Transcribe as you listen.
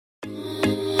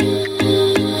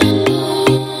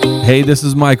Hey, this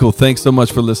is Michael. Thanks so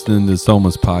much for listening to the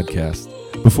Somas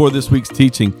podcast. Before this week's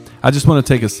teaching, I just want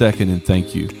to take a second and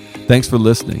thank you. Thanks for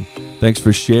listening. Thanks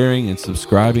for sharing and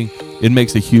subscribing. It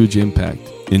makes a huge impact.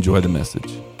 Enjoy the message.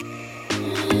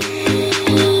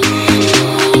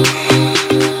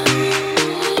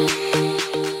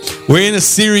 We're in a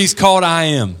series called I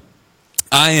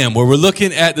Am, where we're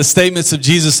looking at the statements of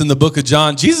Jesus in the book of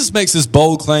John. Jesus makes this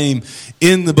bold claim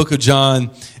in the book of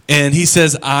John, and he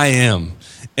says, I am.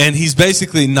 And he's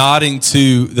basically nodding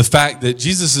to the fact that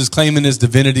Jesus is claiming his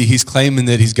divinity. He's claiming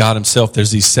that he's God himself. There's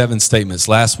these 7 statements.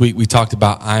 Last week we talked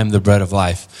about, I am the bread of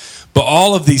life. But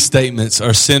all of these statements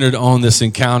are centered on this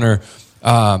encounter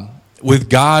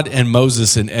with God and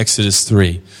Moses in Exodus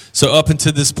 3. So up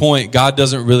until this point, God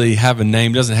doesn't really have a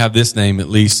name, doesn't have this name at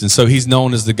least. And so he's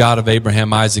known as the God of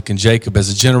Abraham, Isaac, and Jacob as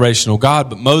a generational God.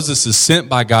 But Moses is sent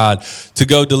by God to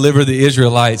go deliver the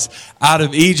Israelites out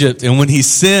of Egypt. And when he's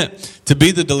sent to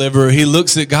be the deliverer, he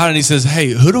looks at God and he says,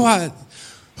 hey, who do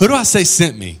I say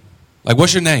sent me? Like,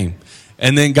 what's your name?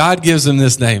 And then God gives him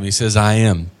this name. He says, I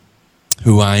am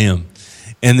who I am.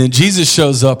 And then Jesus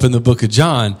shows up in the book of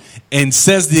John and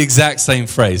says the exact same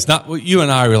phrase. Not what you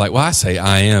and I are like, well, I say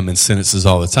I am in sentences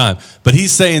all the time. But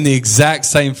he's saying the exact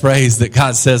same phrase that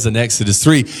God says in Exodus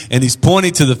 3. And he's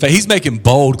pointing to the fact, he's making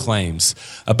bold claims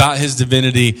about his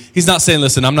divinity. He's not saying,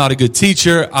 listen, I'm not a good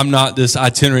teacher. I'm not this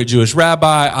itinerant Jewish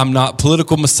rabbi. I'm not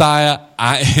political Messiah.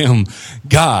 I am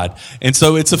God. And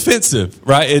so it's offensive,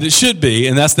 right? It should be.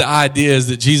 And that's the idea, is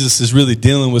that Jesus is really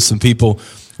dealing with some people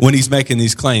when he's making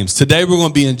these claims. Today we're going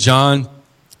to be in John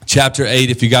chapter 8.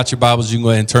 If you got your Bibles, you can go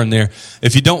ahead and turn there.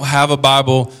 If you don't have a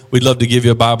Bible, we'd love to give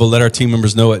you a Bible. Let our team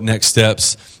members know at Next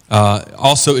Steps.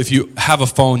 Also, if you have a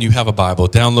phone, you have a Bible.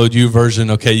 Download YouVersion,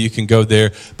 okay, you can go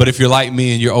there. But if you're like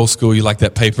me and you're old school, you like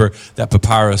that paper, that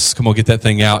papyrus, come on, get that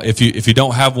thing out. If you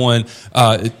don't have one,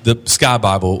 the Sky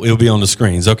Bible, it'll be on the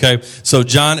screens, okay? So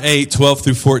John 8, 12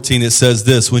 through 14, it says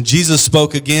this: when Jesus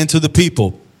spoke again to the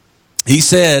people, he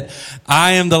said,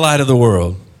 I am the light of the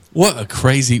world. What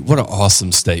an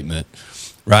awesome statement,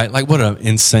 right? Like, what an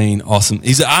insane, awesome.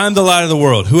 He said, I am the light of the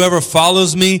world. Whoever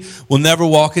follows me will never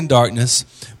walk in darkness,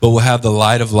 but will have the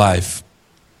light of life.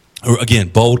 Or again,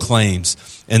 bold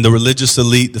claims. And the religious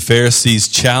elite, the Pharisees,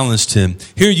 challenged him.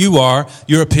 Here you are,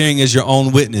 you're appearing as your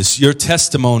own witness. Your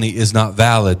testimony is not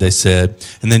valid, they said.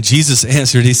 And then Jesus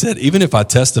answered, he said, even if I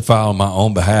testify on my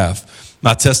own behalf,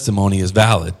 my testimony is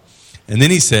valid. And then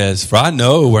he says, for I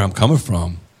know where I'm coming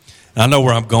from, and I know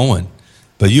where I'm going,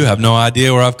 but you have no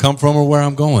idea where I've come from or where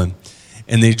I'm going.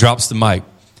 And then he drops the mic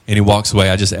and he walks away.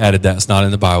 I just added that. It's not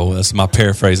in the Bible. That's my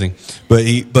paraphrasing.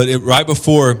 Right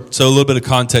before, so a little bit of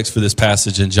context for this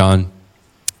passage in John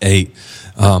 8.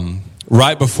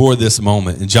 Right before this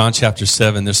moment, in John chapter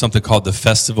 7, there's something called the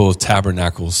Festival of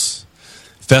Tabernacles.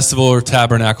 Festival of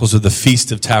Tabernacles, or the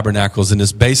Feast of Tabernacles, and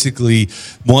it's basically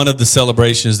one of the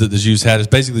celebrations that the Jews had. It's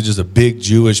basically just a big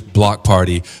Jewish block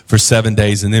party for 7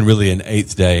 days, and then really an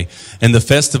 8th day. And the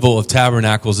Festival of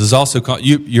Tabernacles is also called,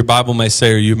 your Bible may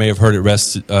say, or you may have heard it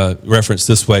referenced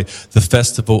this way, the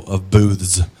Festival of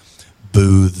Booths.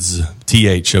 Booths,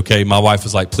 TH, okay? My wife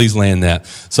was like, please land that.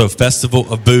 So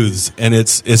Festival of Booths, and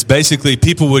it's basically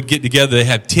people would get together, they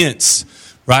have tents,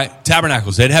 right?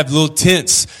 Tabernacles. They'd have little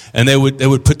tents, and they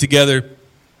would put together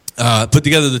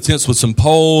the tents with some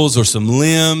poles or some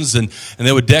limbs, and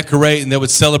they would decorate, and they would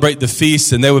celebrate the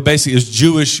feast, and they would basically, it was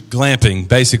Jewish glamping,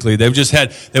 basically. They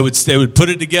would put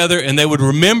it together, and they would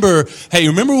remember, hey,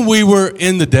 remember when we were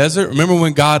in the desert? Remember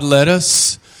when God led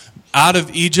us out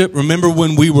of Egypt? Remember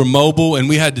when we were mobile and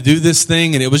we had to do this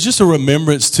thing? And it was just a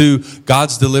remembrance to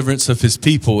God's deliverance of his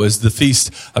people as the Feast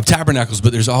of Tabernacles.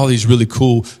 But there's all these really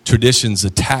cool traditions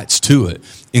attached to it,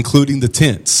 including the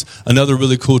tents. Another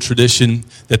really cool tradition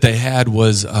that they had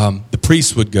was the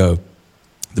priest would go.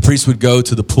 The priest would go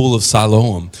to the pool of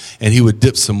Siloam, and he would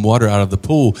dip some water out of the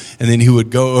pool, and then he would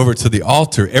go over to the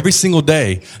altar every single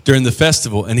day during the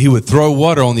festival, and he would throw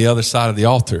water on the other side of the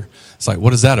altar. It's like,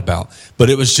 what is that about? But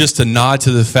it was just a nod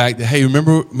to the fact that, hey,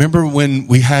 remember when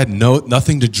we had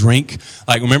nothing to drink?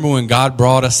 Like, remember when God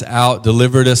brought us out,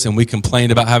 delivered us, and we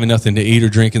complained about having nothing to eat or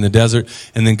drink in the desert?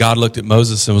 And then God looked at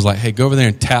Moses and was like, hey, go over there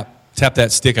and tap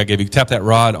that stick I gave you, tap that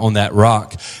rod on that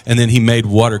rock. And then he made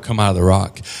water come out of the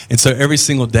rock. And so every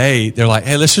single day, they're like,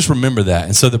 hey, let's just remember that.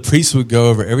 And so the priest would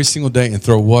go over every single day and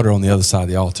throw water on the other side of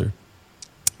the altar,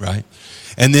 right?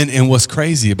 And what's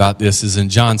crazy about this is in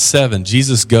John 7,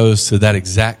 Jesus goes to that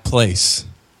exact place.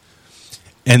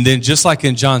 And then just like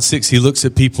in John 6, he looks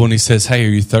at people and he says, hey, are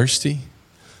you thirsty?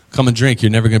 Come and drink.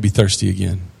 You're never going to be thirsty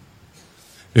again.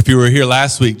 If you were here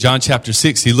last week, John chapter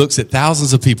 6, he looks at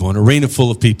thousands of people, an arena full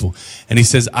of people, and he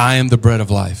says, I am the bread of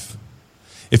life.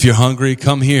 If you're hungry,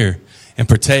 come here and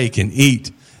partake and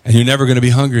eat, and you're never going to be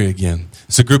hungry again.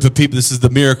 It's a group of people. This is the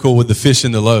miracle with the fish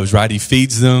and the loaves, right? He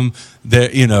feeds them.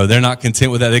 They're not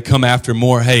content with that. They come after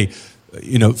more. Hey,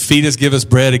 feed us, give us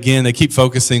bread again. They keep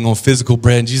focusing on physical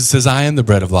bread. And Jesus says, I am the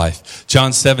bread of life.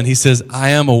 John 7, he says,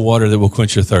 I am a water that will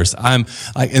quench your thirst. And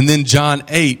then John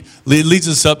 8 leads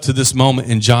us up to this moment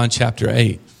in John chapter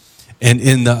 8. And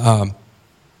in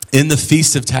the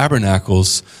Feast of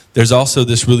Tabernacles, there's also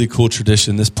this really cool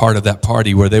tradition, this part of that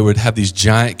party, where they would have these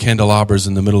giant candelabras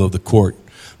in the middle of the court,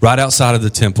 right outside of the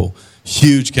temple.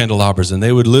 Huge candelabras. And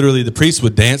they would literally, the priests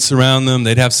would dance around them.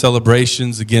 They'd have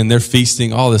celebrations. Again, they're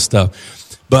feasting, all this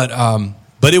stuff. But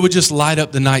it would just light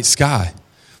up the night sky.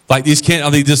 Like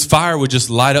this fire would just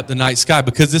light up the night sky,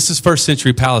 because this is first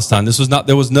century Palestine.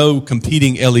 There was no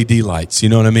competing LED lights. You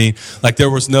know what I mean? Like there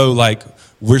was no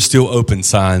we're still open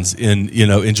signs in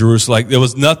Jerusalem. Like there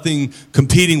was nothing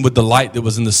competing with the light that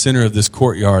was in the center of this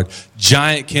courtyard.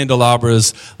 Giant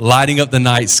candelabras lighting up the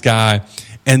night sky.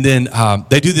 And then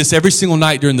they do this every single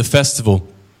night during the festival.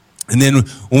 And then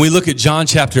when we look at John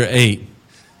chapter 8,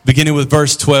 beginning with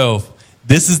verse 12,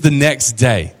 this is the next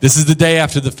day. This is the day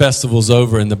after the festival's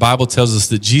over. And the Bible tells us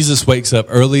that Jesus wakes up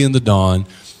early in the dawn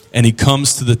and he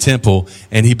comes to the temple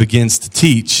and he begins to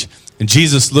teach. And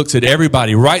Jesus looks at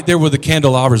everybody right there where the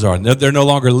candelabras are. They're no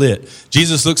longer lit.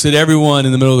 Jesus looks at everyone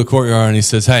in the middle of the courtyard and he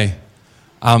says, hey,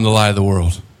 I'm the light of the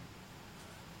world.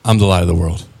 I'm the light of the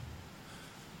world.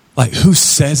 Like, who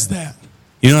says that?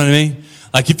 You know what I mean?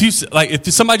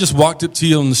 If somebody just walked up to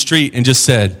you on the street and just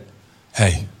said,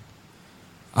 hey,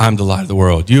 I'm the light of the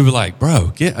world, you'd be like,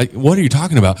 bro, what are you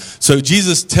talking about? So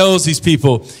Jesus tells these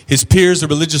people, his peers, the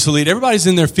religious elite, everybody's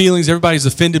in their feelings, everybody's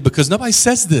offended because nobody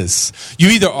says this. You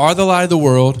either are the light of the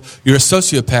world, you're a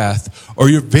sociopath, or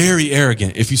you're very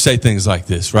arrogant if you say things like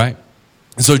this, right?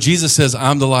 And so Jesus says,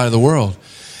 I'm the light of the world.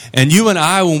 And you and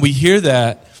I, when we hear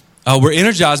that, we're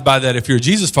energized by that. If you're a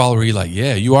Jesus follower, you're like,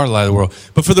 yeah, you are the light of the world.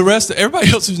 But for the rest,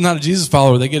 everybody else who's not a Jesus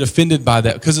follower, they get offended by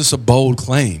that because it's a bold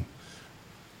claim.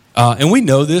 And we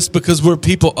know this because we're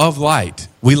people of light.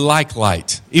 We like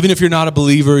light. Even if you're not a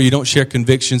believer, you don't share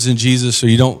convictions in Jesus, or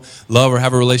you don't love or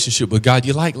have a relationship with God,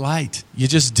 you like light. You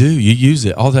just do. You use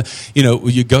it.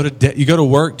 You go to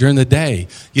work during the day.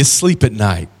 You sleep at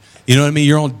night. You know what I mean?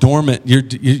 You're on dormant.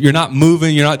 You're not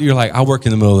moving. You're like, I work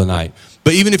in the middle of the night.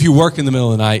 But even if you work in the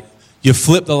middle of the night, you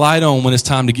flip the light on when it's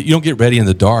time to you don't get ready in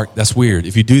the dark. That's weird.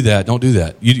 If you do that, don't do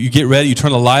that. You get ready, you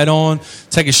turn the light on,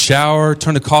 take a shower,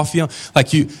 turn the coffee on.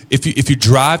 If you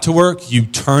drive to work, you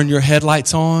turn your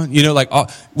headlights on.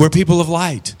 We're people of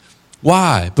light.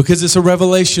 Why? Because it's a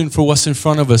revelation for what's in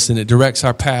front of us and it directs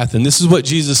our path. And this is what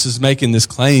Jesus is making this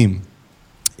claim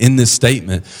in this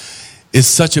statement. It's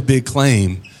such a big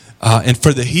claim. And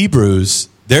for the Hebrews,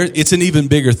 it's an even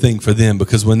bigger thing for them,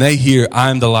 because when they hear,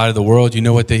 I'm the light of the world, you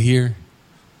know what they hear?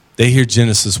 They hear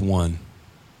Genesis 1.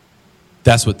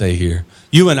 That's what they hear.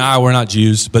 You and I, we're not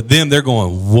Jews, but them, they're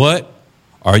going, what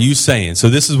are you saying? So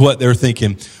this is what they're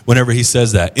thinking whenever he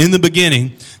says that. In the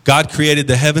beginning, God created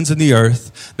the heavens and the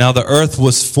earth. Now the earth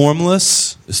was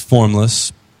formless,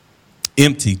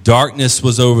 empty. Darkness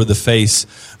was over the face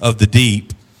of the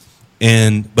deep.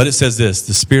 But it says this,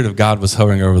 the Spirit of God was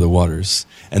hovering over the waters.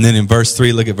 And then in verse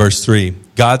 3, look at verse 3.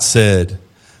 God said,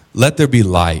 let there be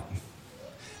light.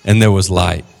 And there was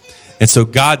light. And so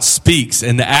God speaks,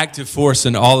 and the active force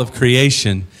in all of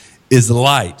creation is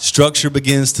light. Structure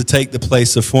begins to take the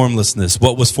place of formlessness.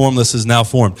 What was formless is now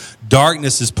formed.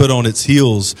 Darkness is put on its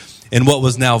heels, and what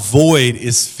was now void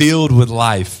is filled with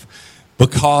life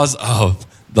because of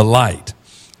the light.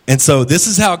 And so this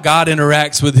is how God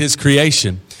interacts with his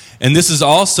creation. And this is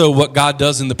also what God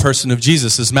does in the person of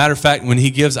Jesus. As a matter of fact, when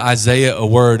he gives Isaiah a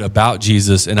word about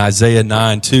Jesus in Isaiah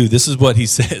 9:2, this is what he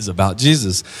says about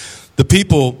Jesus. The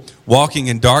people walking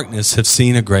in darkness have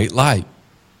seen a great light.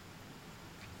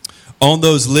 On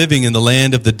those living in the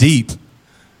land of the deep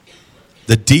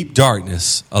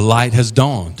darkness, a light has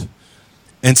dawned.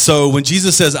 And so when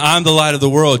Jesus says, I'm the light of the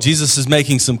world, Jesus is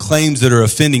making some claims that are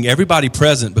offending everybody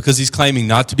present, because he's claiming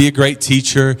not to be a great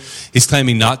teacher. He's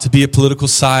claiming not to be a political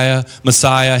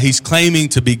Messiah. He's claiming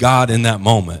to be God in that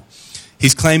moment.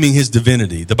 He's claiming his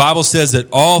divinity. The Bible says that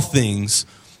all things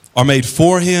are made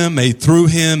for him, made through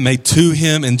him, made to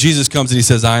him. And Jesus comes and he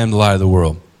says, I am the light of the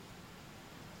world.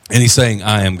 And he's saying,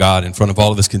 I am God, in front of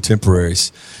all of his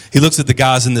contemporaries. He looks at the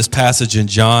guys in this passage in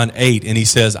John 8 and he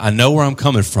says, I know where I'm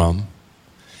coming from.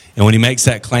 And when he makes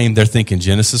that claim, they're thinking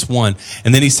Genesis 1.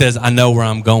 And then he says, I know where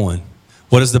I'm going.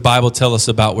 What does the Bible tell us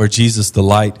about where Jesus, the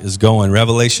light, is going?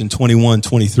 Revelation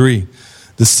 21:23.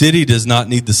 The city does not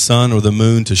need the sun or the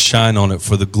moon to shine on it,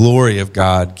 for the glory of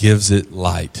God gives it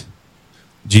light.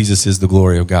 Jesus is the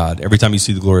glory of God. Every time you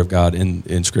see the glory of God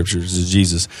in scriptures is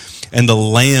Jesus. And the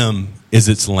Lamb is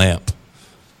its lamp.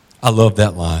 I love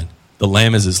that line. The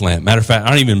Lamb is its lamp. Matter of fact,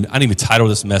 I didn't even title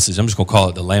this message. I'm just going to call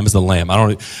it The Lamb is the Lamb.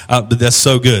 But that's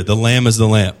so good. The Lamb is the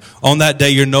lamp. On that day,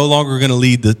 you're no longer going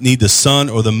to need the sun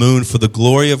or the moon, for the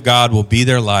glory of God will be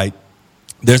their light.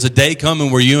 There's a day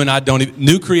coming where you and I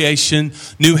new creation,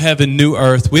 new heaven, new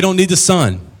earth. We don't need the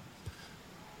sun,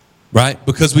 right?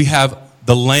 Because we have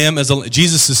the Lamb as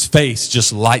Jesus' face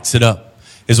just lights it up,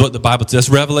 is what the Bible says. That's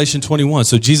Revelation 21.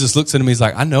 So Jesus looks at him, he's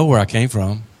like, I know where I came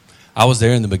from. I was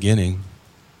there in the beginning.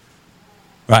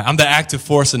 Right, I'm the active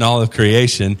force in all of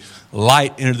creation.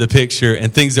 Light entered the picture,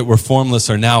 and things that were formless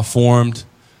are now formed.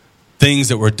 Things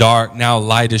that were dark, now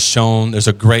light is shown. There's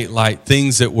a great light.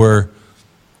 Things that were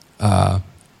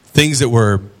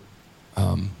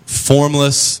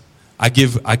formless, I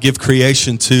give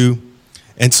creation to.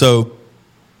 And so,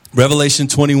 Revelation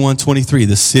 21:23,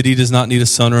 the city does not need a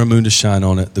sun or a moon to shine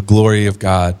on it. The glory of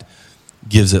God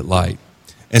gives it light.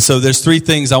 And so, there's three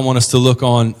things I want us to look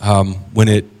on when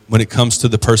it comes to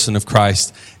the person of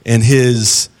Christ and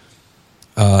his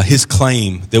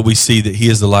claim that we see that he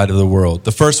is the light of the world.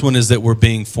 The first one is that we're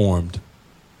being formed.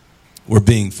 We're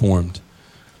being formed.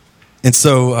 And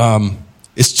so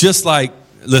it's just like,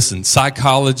 listen,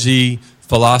 psychology,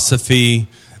 philosophy,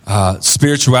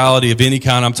 spirituality of any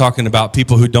kind. I'm talking about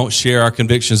people who don't share our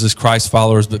convictions as Christ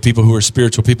followers, but people who are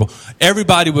spiritual people.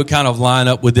 Everybody would kind of line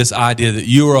up with this idea that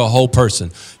you are a whole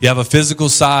person. You have a physical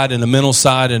side and a mental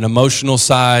side and emotional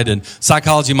side, and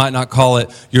psychology might not call it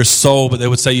your soul, but they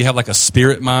would say you have like a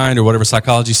spirit mind or whatever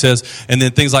psychology says. And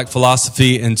then things like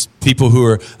philosophy and people who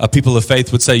are people of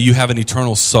faith would say you have an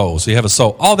eternal soul. So you have a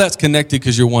soul. All that's connected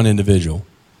because you're one individual.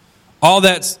 All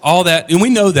that, and we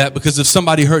know that because if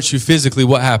somebody hurts you physically,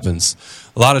 what happens?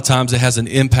 A lot of times it has an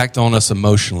impact on us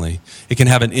emotionally. It can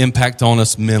have an impact on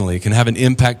us mentally. It can have an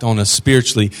impact on us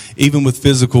spiritually, even with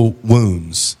physical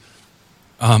wounds.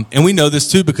 And we know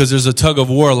this too because there's a tug of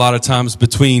war a lot of times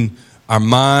between our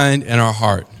mind and our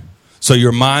heart. So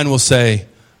your mind will say,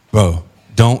 bro,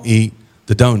 don't eat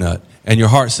the donut. And your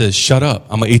heart says, shut up,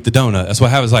 I'm going to eat the donut. That's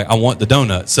what happens, like, I want the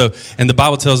donut. So, and the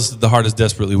Bible tells us that the heart is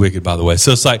desperately wicked, by the way.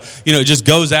 So it's like, it just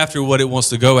goes after what it wants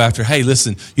to go after. Hey,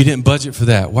 listen, you didn't budget for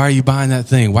that. Why are you buying that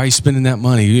thing? Why are you spending that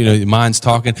money? Your mind's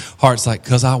talking, heart's like,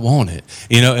 because I want it.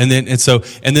 And then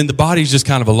the body's just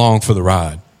kind of along for the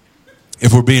ride,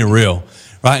 if we're being real.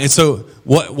 Right? And so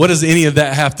what does any of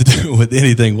that have to do with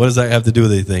anything? What does that have to do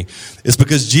with anything? It's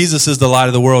because Jesus is the light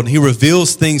of the world, and he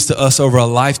reveals things to us over a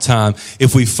lifetime.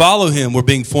 If we follow him, we're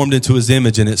being formed into his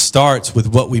image, and it starts with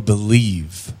what we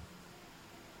believe.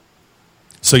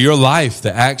 So your life,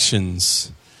 the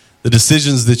actions, the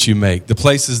decisions that you make, the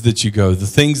places that you go, the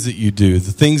things that you do,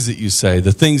 the things that you say,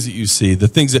 the things that you see,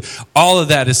 all of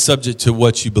that is subject to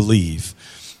what you believe.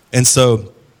 And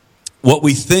so what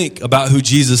we think about who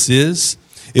Jesus is,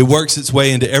 it works its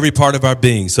way into every part of our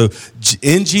being. So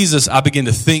in Jesus, I begin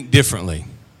to think differently.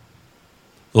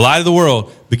 The light of the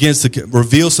world begins to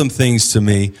reveal some things to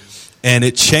me, and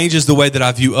it changes the way that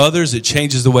I view others. It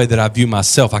changes the way that I view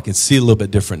myself. I can see a little bit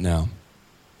different now.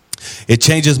 It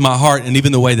changes my heart and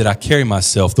even the way that I carry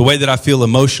myself. The way that I feel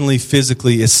emotionally,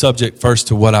 physically is subject first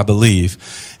to what I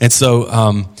believe. And so,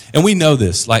 and we know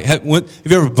this. Like, have you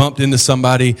ever bumped into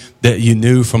somebody that you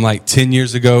knew from like 10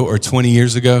 years ago or 20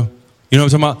 years ago? You know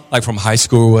what I'm talking about? Like from high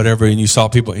school or whatever, and you saw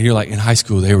people, and you're like, in high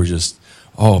school, they were just,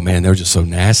 oh man, they were just so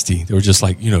nasty. They were just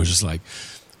like,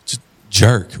 just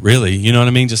jerk, really. You know what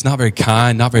I mean? Just not very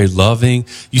kind, not very loving.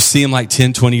 You see them like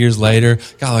 10, 20 years later,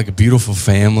 got like a beautiful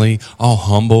family, all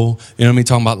humble. You know what I mean?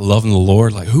 Talking about loving the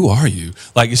Lord. Like, who are you?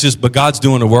 Like, it's just, but God's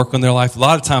doing a work on their life. A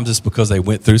lot of times it's because they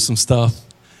went through some stuff.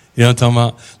 You know what I'm talking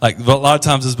about? Like, a lot of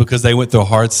times it's because they went through a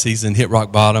hard season, hit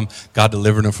rock bottom, God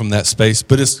delivered them from that space.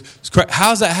 But it's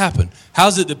how does that happen? How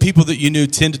is it that people that you knew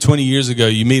 10 to 20 years ago,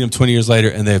 you meet them 20 years later,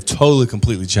 and they have totally,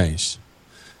 completely changed?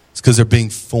 It's because they're being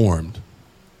formed.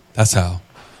 That's how.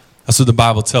 That's what the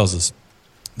Bible tells us.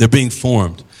 They're being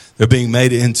formed. They're being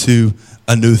made into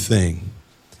a new thing.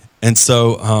 And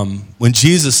so when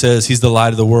Jesus says he's the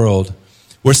light of the world,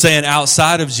 we're saying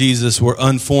outside of Jesus, we're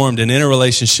unformed, and in a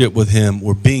relationship with him,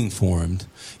 we're being formed.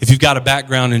 If you've got a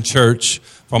background in church,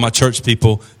 for my church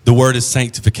people, the word is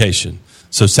sanctification.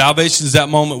 So salvation is that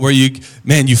moment where you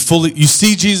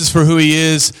see Jesus for who he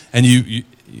is, and you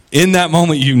in that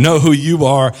moment, you know who you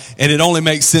are, and it only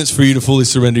makes sense for you to fully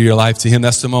surrender your life to him.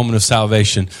 That's the moment of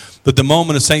salvation. But the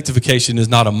moment of sanctification is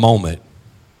not a moment.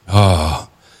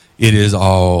 It is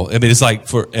all, it's like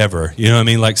forever. You know what I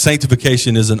mean? Like,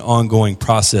 sanctification is an ongoing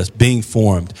process, being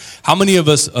formed. How many of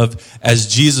us,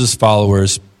 as Jesus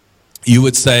followers, you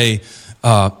would say,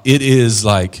 it is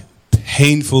like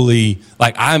painfully,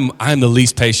 like I'm the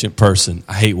least patient person.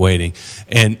 I hate waiting.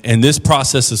 And this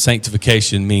process of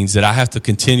sanctification means that I have to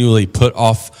continually put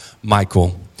off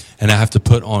Michael and I have to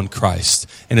put on Christ.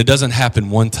 And it doesn't happen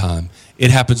one time.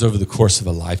 It happens over the course of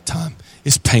a lifetime.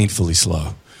 It's painfully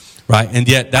slow, right? And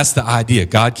yet that's the idea.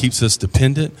 God keeps us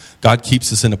dependent. God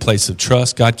keeps us in a place of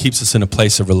trust. God keeps us in a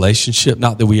place of relationship.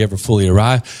 Not that we ever fully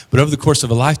arrive, but over the course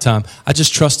of a lifetime, I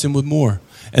just trust him with more.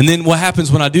 And then what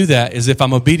happens when I do that is if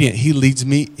I'm obedient, he leads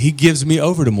me, he gives me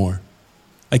over to more.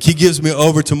 Like he gives me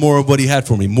over to more of what he had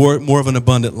for me, more of an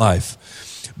abundant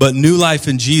life. But new life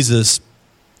in Jesus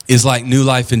is like new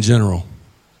life in general,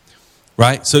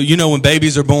 right? So, you know, when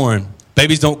babies are born,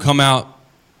 babies don't come out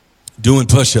doing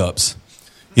push-ups.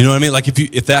 You know what I mean? Like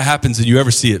if that happens and you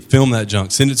ever see it, film that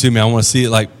junk, send it to me. I want to see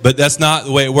it. But that's not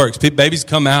the way it works. Babies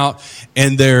come out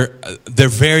and they're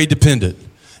very dependent.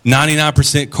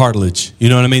 99% cartilage. You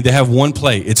know what I mean? They have one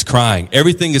plate. It's crying.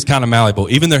 Everything is kind of malleable.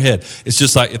 Even their head. It's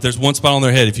just like if there's one spot on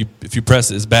their head, if you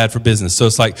press it, it's bad for business. So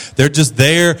it's like they're just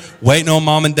there waiting on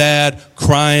mom and dad,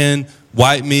 crying,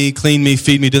 wipe me, clean me,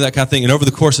 feed me, do that kind of thing. And over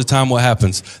the course of time, what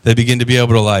happens? They begin to be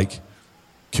able to like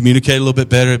communicate a little bit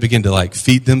better, begin to like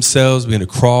feed themselves, begin to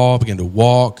crawl, begin to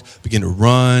walk, begin to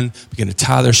run, begin to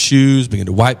tie their shoes, begin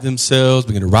to wipe themselves,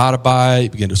 begin to ride a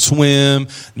bike, begin to swim.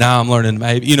 Now I'm learning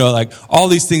maybe, you know, like all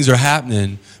these things are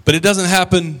happening, but it doesn't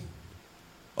happen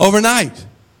overnight.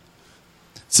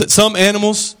 So some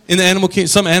animals in the animal kingdom,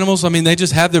 some animals, I mean, they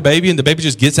just have their baby and the baby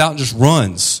just gets out and just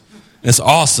runs. And it's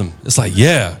awesome. It's like,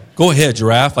 yeah, go ahead,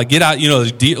 giraffe. Like, get out, you know,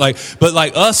 but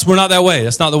like us, we're not that way.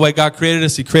 That's not the way God created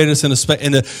us. He created us in a space.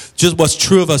 And just what's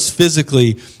true of us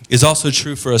physically is also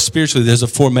true for us spiritually. There's a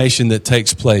formation that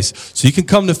takes place. So you can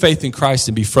come to faith in Christ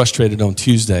and be frustrated on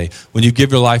Tuesday. When you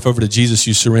give your life over to Jesus,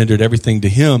 you surrendered everything to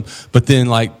him. But then,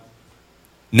 like,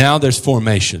 now there's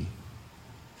formation.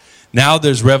 Now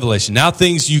there's revelation. Now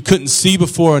things you couldn't see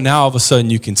before, and now all of a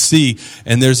sudden you can see.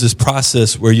 And there's this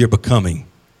process where you're becoming.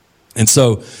 And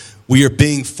so we are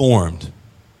being formed.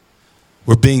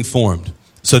 We're being formed.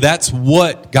 So that's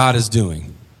what God is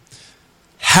doing.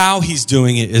 How he's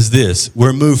doing it is this.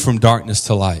 We're moved from darkness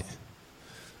to light.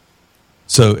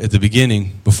 So at the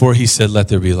beginning, before he said, let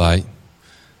there be light,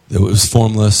 it was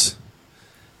formless,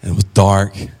 and it was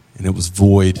dark, and it was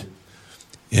void.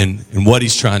 And what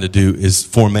he's trying to do is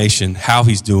formation. How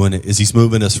he's doing it is he's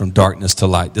moving us from darkness to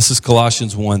light. This is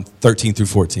Colossians 1, 13 through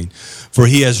 14. For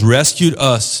he has rescued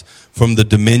us from the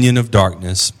dominion of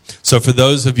darkness. So for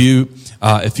those of you,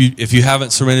 if you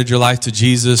haven't surrendered your life to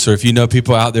Jesus, or if you know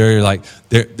people out there, you're like,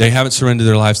 they haven't surrendered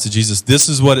their lives to Jesus, this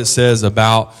is what it says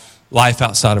about life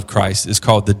outside of Christ. It's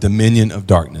called the dominion of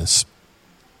darkness.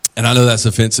 And I know that's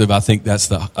offensive. I think that's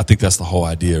the whole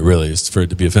idea, really, is for it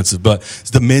to be offensive. But it's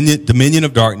dominion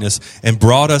of darkness, and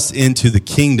brought us into the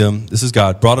kingdom. This is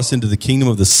God, brought us into the kingdom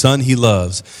of the Son he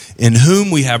loves, in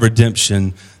whom we have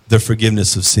redemption, the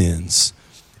forgiveness of sins.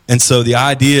 And so the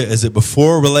idea is that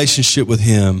before a relationship with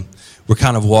him, we're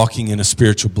kind of walking in a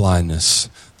spiritual blindness,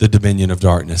 the dominion of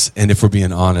darkness. And if we're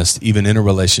being honest, even in a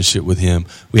relationship with him,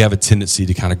 we have a tendency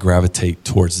to kind of gravitate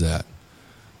towards that.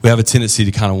 We have a tendency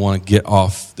to kind of want to get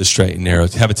off the straight and narrow,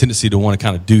 to have a tendency to want to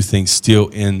kind of do things still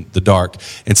in the dark.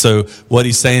 And so what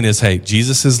he's saying is, hey,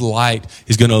 Jesus' light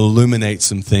is going to illuminate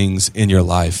some things in your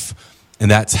life. And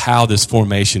that's how this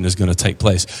formation is going to take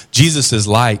place. Jesus is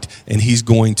light, and he's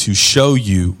going to show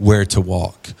you where to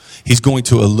walk. He's going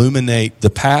to illuminate the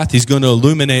path. He's going to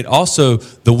illuminate also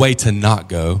the way to not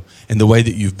go and the way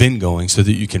that you've been going, so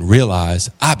that you can realize,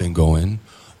 I've been going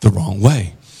the wrong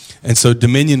way. And so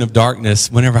dominion of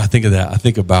darkness, whenever I think of that, I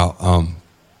think about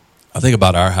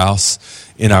our house,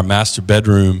 in our master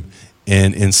bedroom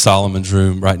and in Solomon's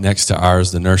room right next to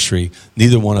ours, the nursery.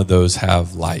 Neither one of those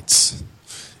have lights.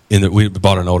 We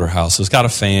bought an older house, so it's got a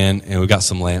fan and we got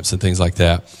some lamps and things like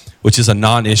that, which is a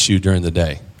non-issue during the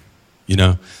day. You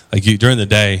know, like during the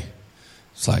day,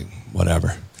 it's like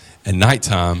whatever. At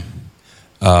nighttime,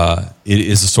 it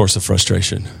is a source of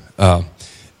frustration, and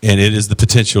it is the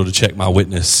potential to check my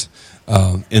witness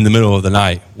in the middle of the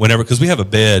night, whenever, because we have a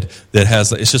bed that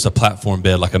has, it's just a platform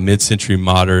bed, like a mid-century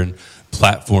modern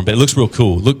platform bed. It looks real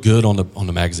cool, look good on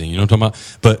the magazine. You know what I'm talking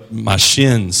about? But my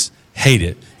shins hate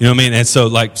it. You know what I mean? And so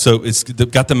it's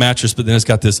got the mattress, but then it's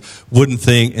got this wooden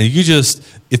thing, and you just,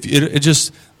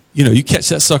 you catch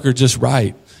that sucker just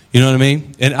right. You know what I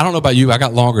mean? And I don't know about you, I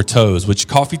got longer toes, which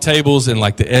coffee tables and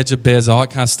like the edge of beds, all that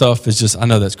kind of stuff is just, I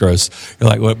know that's gross. You're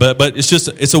like, what? But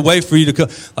it's a way for you to,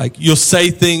 like, you'll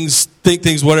say things, think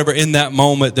things, whatever, in that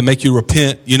moment that make you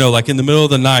repent, like in the middle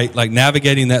of the night, like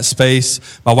navigating that space.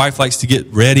 My wife likes to get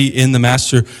ready in the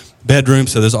master bedroom.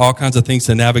 So there's all kinds of things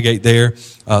to navigate there,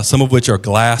 some of which are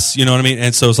glass, you know what I mean?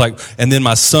 And so it's like, and then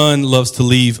my son loves to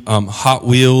leave Hot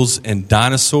Wheels and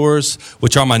dinosaurs,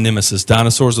 which are my nemesis.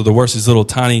 Dinosaurs are the worst, these little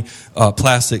tiny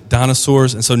plastic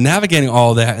dinosaurs. And so navigating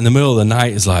all that in the middle of the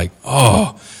night is like,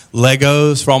 oh,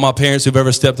 Legos, for all my parents who've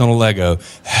ever stepped on a Lego.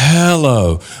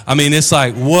 Hello. I mean, it's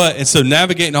like, what? And so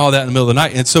navigating all that in the middle of the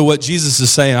night. And so what Jesus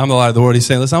is saying, I'm the light of the world. He's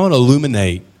saying, listen, I want to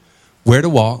illuminate where to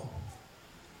walk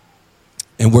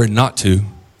and where not to,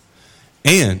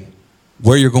 and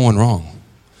where you're going wrong,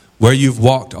 where you've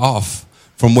walked off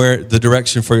from where the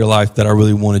direction for your life that I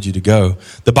really wanted you to go.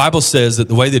 The Bible says that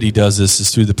the way that he does this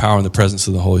is through the power and the presence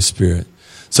of the Holy Spirit.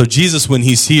 So Jesus, when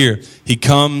he's here, he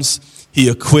comes, he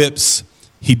equips,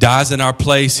 he dies in our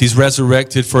place. He's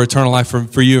resurrected for eternal life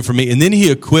for you and for me. And then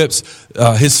he equips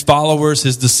his followers,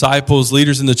 his disciples,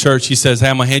 leaders in the church. He says, hey,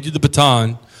 I'm going to hand you the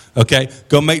baton. Okay,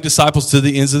 go make disciples to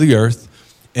the ends of the earth.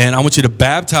 And I want you to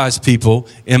baptize people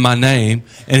in my name.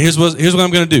 And here's what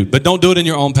I'm going to do. But don't do it in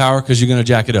your own power because you're going to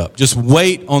jack it up. Just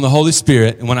wait on the Holy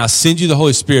Spirit. And when I send you the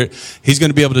Holy Spirit, he's going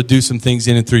to be able to do some things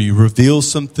in and through you. Reveal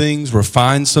some things,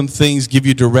 refine some things, give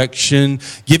you direction,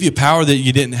 give you power that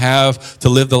you didn't have to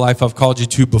live the life I've called you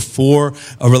to before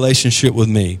a relationship with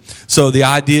me. So the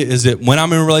idea is that when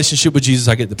I'm in a relationship with Jesus,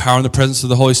 I get the power and the presence of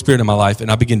the Holy Spirit in my life,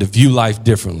 and I begin to view life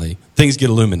differently. Things get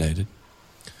illuminated.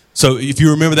 So if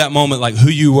you remember that moment, like who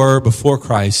you were before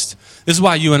Christ, this is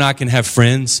why you and I can have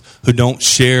friends who don't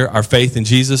share our faith in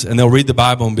Jesus, and they'll read the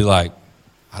Bible and be like,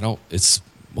 it's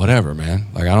whatever, man.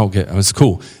 Like, I don't get, it's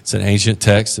cool. It's an ancient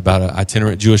text about an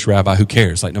itinerant Jewish rabbi. Who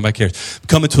cares? Like, nobody cares.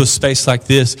 Come into a space like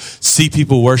this, see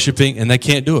people worshiping, and they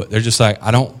can't do it. They're just like,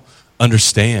 I don't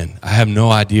understand. I have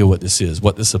no idea what this is,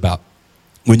 what this is about.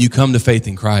 When you come to faith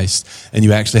in Christ and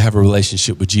you actually have a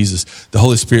relationship with Jesus, the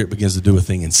Holy Spirit begins to do a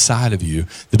thing inside of you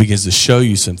that begins to show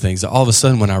you some things that all of a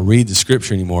sudden when I read the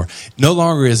scripture anymore, no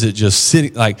longer is it just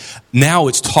sitting, like now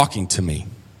it's talking to me.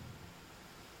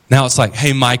 Now it's like,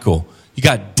 hey, Michael, you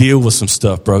got to deal with some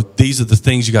stuff, bro. These are the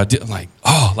things you got to do. I'm like,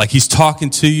 oh, like he's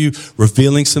talking to you,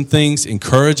 revealing some things,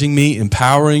 encouraging me,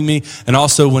 empowering me. And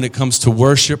also when it comes to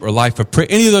worship or life of prayer,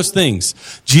 any of those things,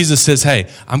 Jesus says, hey,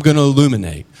 I'm going to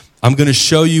illuminate. I'm going to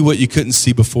show you what you couldn't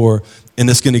see before, and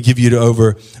it's going to give you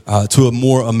to a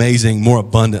more amazing, more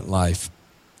abundant life.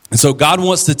 And so God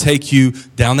wants to take you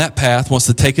down that path, wants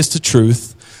to take us to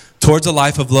truth, towards a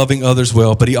life of loving others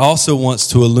well, but he also wants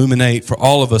to illuminate for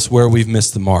all of us where we've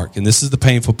missed the mark. And this is the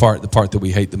painful part, the part that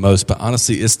we hate the most, but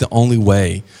honestly, it's the only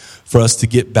way for us to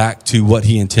get back to what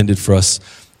he intended for us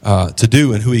to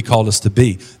do and who he called us to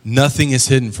be. Nothing is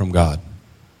hidden from God.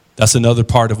 That's another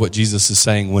part of what Jesus is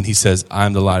saying when he says,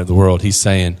 I'm the light of the world. He's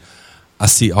saying, I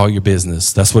see all your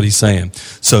business. That's what he's saying.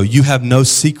 So you have no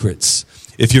secrets.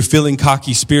 If you're feeling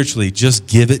cocky spiritually, just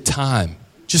give it time.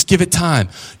 Just give it time.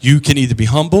 You can either be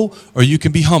humble or you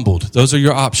can be humbled. Those are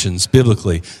your options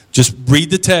biblically. Just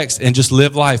read the text and just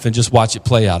live life and just watch it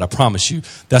play out. I promise you.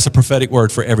 That's a prophetic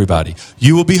word for everybody.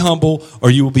 You will be humble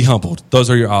or you will be humbled. Those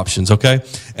are your options, okay?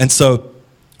 And so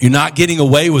you're not getting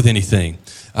away with anything.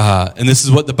 And this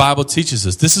is what the Bible teaches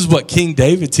us. This is what King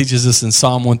David teaches us in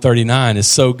Psalm 139. It's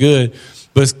so good.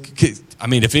 But I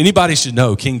mean, if anybody should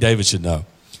know, King David should know.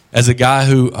 As a guy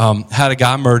who had a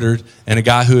guy murdered and a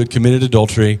guy who had committed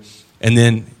adultery and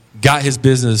then got his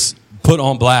business put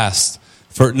on blast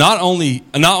for not only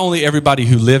everybody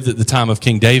who lived at the time of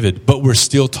King David, but we're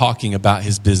still talking about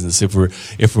his business if we're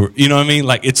you know what I mean?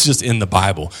 Like it's just in the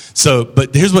Bible. So,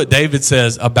 but here's what David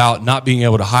says about not being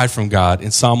able to hide from God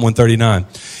in Psalm 139.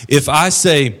 If I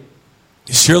say,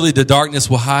 surely the darkness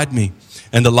will hide me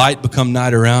and the light become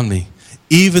night around me,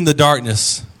 even the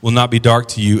darkness will not be dark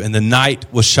to you and the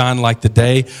night will shine like the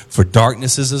day, for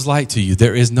darkness is as light to you.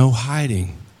 There is no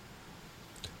hiding.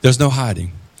 There's no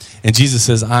hiding. And Jesus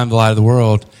says, I am the light of the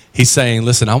world. He's saying,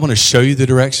 listen, I want to show you the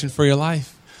direction for your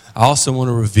life. I also want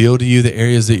to reveal to you the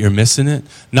areas that you're missing it,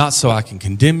 not so I can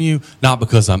condemn you, not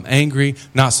because I'm angry,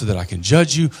 not so that I can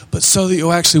judge you, but so that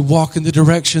you'll actually walk in the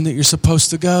direction that you're supposed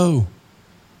to go.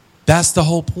 That's the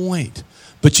whole point.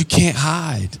 But you can't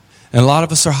hide. And a lot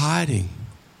of us are hiding.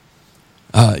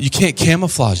 You can't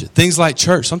camouflage it. Things like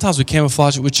church. Sometimes we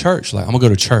camouflage it with church. Like, I'm going to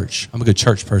go to church. I'm a good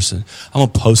church person. I'm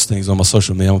going to post things on my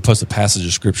social media. I'm going to post a passage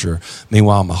of scripture.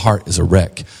 Meanwhile, my heart is a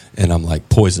wreck and I'm like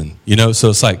poison, you know? So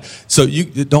it's like, so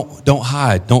you don't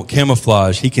hide. Don't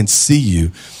camouflage. He can see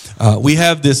you. We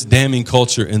have this damning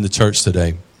culture in the church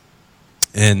today.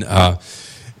 And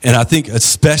I think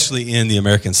especially in the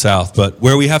American South, but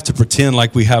where we have to pretend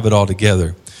like we have it all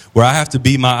together. Where I have to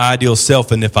be my ideal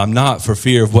self, and if I'm not, for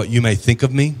fear of what you may think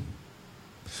of me,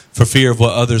 for fear of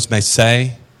what others may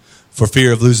say, for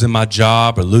fear of losing my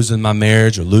job or losing my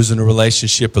marriage or losing a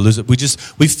relationship or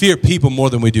we fear people more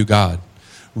than we do God.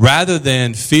 Rather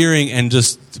than fearing and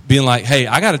just being like, hey,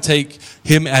 I got to take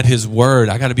him at his word.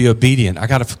 I got to be obedient. I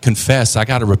got to confess. I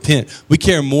got to repent. We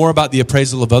care more about the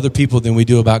appraisal of other people than we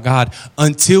do about God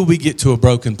until we get to a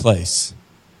broken place.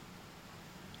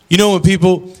 You know, when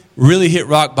people really hit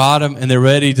rock bottom and they're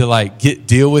ready to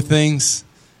deal with things,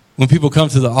 when people come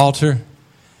to the altar,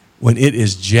 when it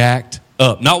is jacked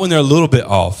up, not when they're a little bit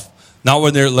off, not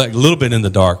when they're like a little bit in the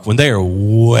dark, when they are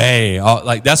way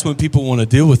off, that's when people want to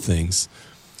deal with things.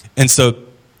 And so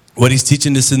what he's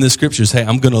teaching us in the scriptures, hey,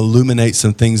 I'm going to illuminate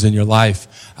some things in your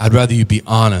life. I'd rather you be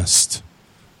honest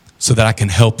so that I can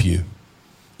help you.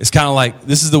 It's kind of like,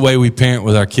 this is the way we parent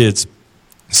with our kids.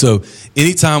 So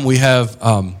anytime we have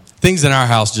things in our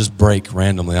house just break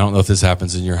randomly. I don't know if this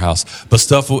happens in your house, but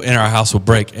stuff in our house will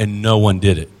break and no one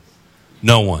did it.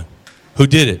 No one. Who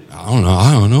did it? I don't know.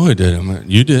 I don't know who did it.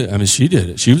 You did. She did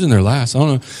it. She was in there last. I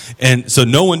don't know. And so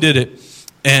no one did it.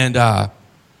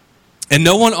 And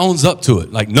no one owns up to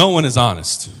it. Like, no one is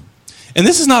honest. And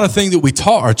this is not a thing that we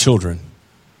taught our children.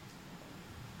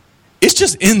 It's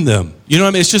just in them. You know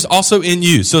what I mean? It's just also in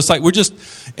you. So it's like we're just,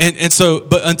 and so,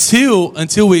 but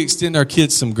until we extend our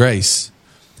kids some grace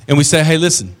and we say, hey,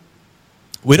 listen,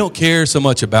 we don't care so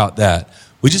much about that.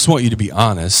 We just want you to be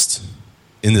honest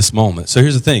in this moment. So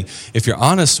here's the thing. If you're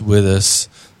honest with us,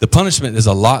 the punishment is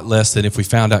a lot less than if we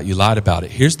found out you lied about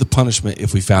it. Here's the punishment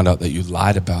if we found out that you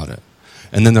lied about it.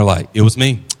 And then they're like, it was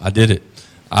me. I did it.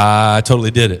 I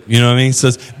totally did it. You know what I mean?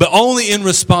 So, but only in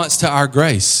response to our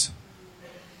grace.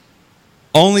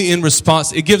 Only in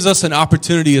response. It gives us an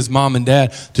opportunity as mom and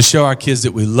dad to show our kids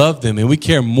that we love them and we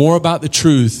care more about the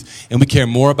truth and we care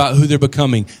more about who they're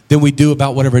becoming than we do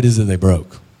about whatever it is that they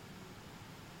broke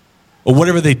or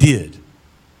whatever they did.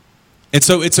 And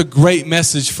so it's a great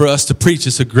message for us to preach.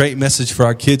 It's a great message for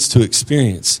our kids to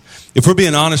experience. If we're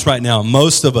being honest right now,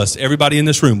 most of us, everybody in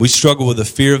this room, we struggle with a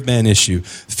fear of man issue.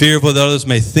 Fear of what others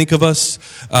may think of us.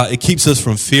 It keeps us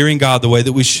from fearing God the way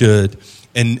that we should.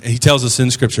 And he tells us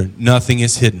in Scripture, nothing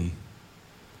is hidden.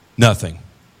 Nothing.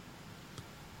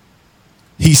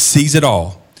 He sees it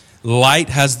all. Light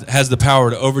has the power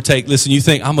to overtake. Listen, you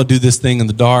think, I'm going to do this thing in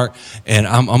the dark, and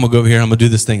I'm going to go over here, and I'm going to do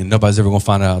this thing, and nobody's ever going to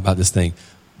find out about this thing.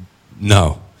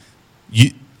 No.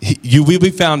 You will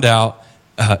be found out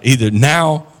either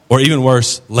now or even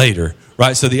worse, later.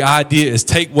 Right? So the idea is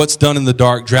take what's done in the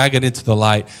dark, drag it into the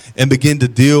light, and begin to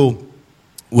deal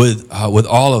with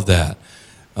all of that.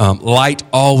 Light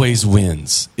always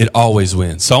wins. It always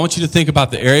wins. So I want you to think about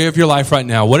the area of your life right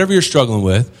now, whatever you're struggling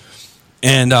with,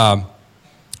 and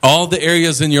all the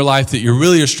areas in your life that you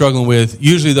really are struggling with.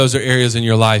 Usually those are areas in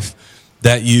your life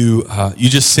that you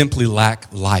just simply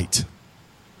lack light.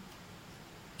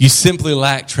 You simply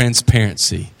lack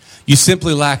transparency. You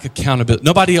simply lack accountability.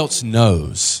 Nobody else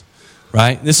knows,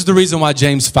 right? This is the reason why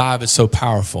James 5 is so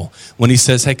powerful. When he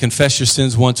says, hey, confess your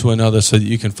sins one to another so that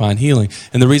you can find healing.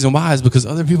 And the reason why is because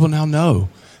other people now know.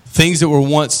 Things that were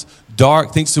once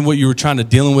dark, things in what you were trying to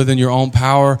deal with in your own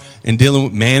power and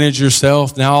manage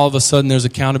yourself. Now all of a sudden there's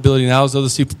accountability. Now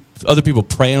there's other people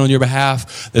praying on your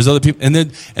behalf. There's other people. And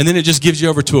then it just gives you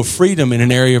over to a freedom in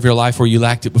an area of your life where you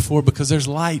lacked it before because there's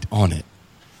light on it.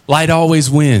 Light always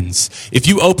wins. If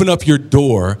you open up your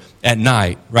door at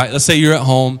night, right? Let's say you're at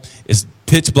home. It's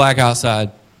pitch black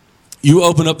outside. You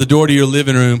open up the door to your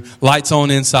living room. Lights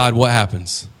on inside. What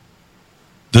happens?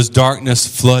 Does darkness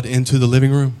flood into the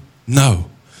living room? No.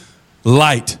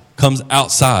 Light comes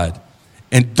outside.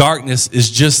 And darkness is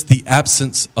just the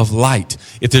absence of light.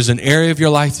 If there's an area of your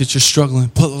life that you're struggling,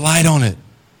 put light on it.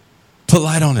 Put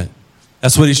light on it.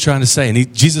 That's what he's trying to say.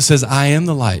 And Jesus says, I am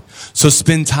the light. So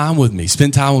spend time with me.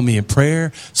 Spend time with me in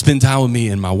prayer. Spend time with me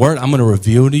in my word. I'm going to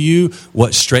reveal to you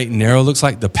what straight and narrow looks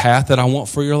like, the path that I want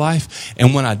for your life.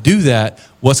 And when I do that,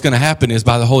 what's going to happen is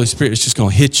by the Holy Spirit, it's just going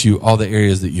to hit you all the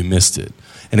areas that you missed it.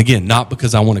 And again, not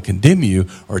because I want to condemn you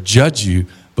or judge you,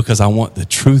 because I want the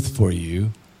truth for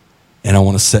you and I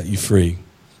want to set you free.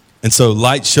 And so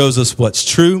light shows us what's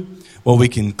true, what we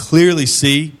can clearly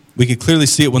see. We can clearly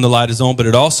see it when the light is on, but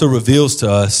it also reveals to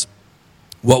us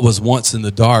what was once in the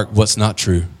dark, what's not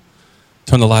true.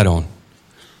 Turn the light on.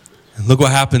 And look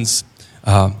what happens.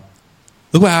 Look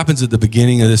what happens at the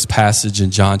beginning of this passage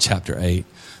in John chapter 8.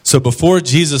 So before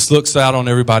Jesus looks out on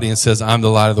everybody and says, I'm the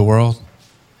light of the world,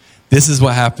 this is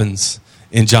what happens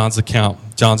in John's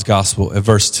account, John's gospel, at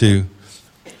verse 2.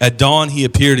 At dawn, he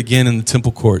appeared again in the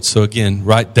temple courts. So again,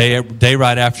 day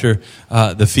right after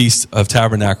the Feast of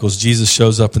Tabernacles, Jesus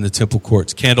shows up in the temple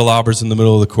courts, candelabras in the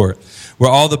middle of the court, where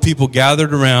all the people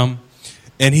gathered around.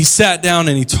 And he sat down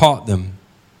and he taught them.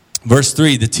 Verse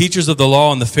 3, the teachers of the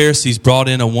law and the Pharisees brought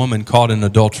in a woman caught in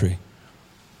adultery.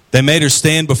 They made her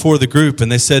stand before the group,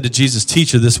 and they said to Jesus,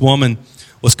 "Teacher, this woman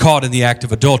was caught in the act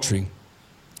of adultery.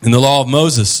 And the law of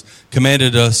Moses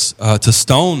commanded us to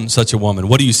stone such a woman.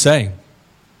 What do you say?"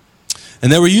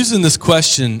 And they were using this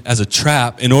question as a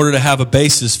trap in order to have a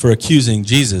basis for accusing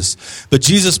Jesus. But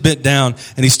Jesus bent down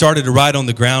and he started to write on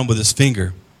the ground with his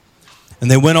finger.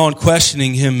 And they went on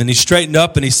questioning him, and he straightened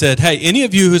up and he said, "Hey, any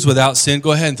of you who's without sin,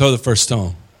 go ahead and throw the first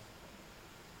stone."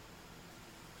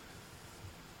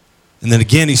 And then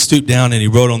again he stooped down and he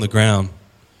wrote on the ground.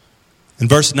 In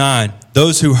verse 9,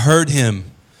 those who heard him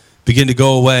began to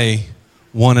go away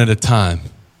one at a time.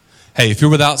 Hey, if you're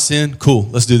without sin, cool,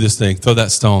 let's do this thing. Throw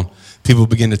that stone. People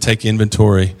begin to take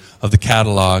inventory of the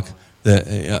catalog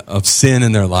of sin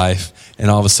in their life, and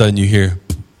all of a sudden you hear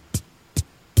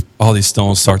all these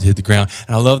stones start to hit the ground.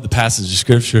 And I love the passage of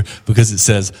Scripture because it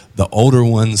says, the older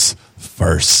ones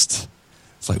first.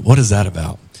 It's like, what is that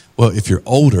about? Well, if you're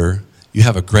older, you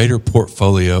have a greater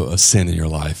portfolio of sin in your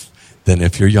life than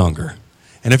if you're younger.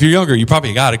 And if you're younger, you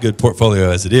probably got a good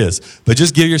portfolio as it is. But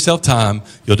just give yourself time,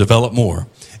 you'll develop more.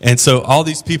 And so all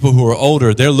these people who are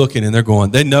older, they're looking and they're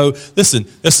going, they know, listen,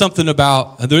 there's something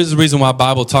about, there is a reason why the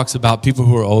Bible talks about people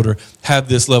who are older have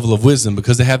this level of wisdom,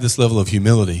 because they have this level of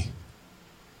humility.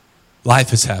 Life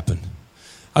has happened.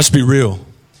 I'll just be real.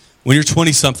 When you're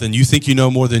 20-something, you think you know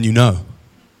more than you know.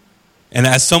 And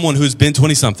as someone who's been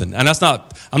 20-something, and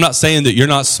I'm not saying that you're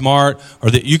not smart or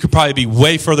that you could probably be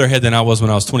way further ahead than I was when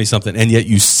I was 20-something, and yet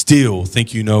you still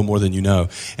think you know more than you know.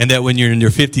 And that when you're in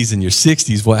your 50s and your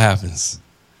 60s, what happens?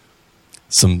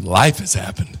 Some life has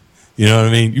happened. You know what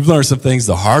I mean? You've learned some things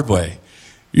the hard way.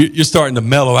 You're starting to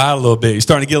mellow out a little bit. You're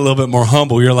starting to get a little bit more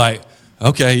humble. You're like,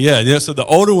 okay, yeah. So the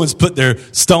older ones put their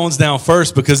stones down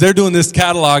first because they're doing this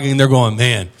cataloging. They're going,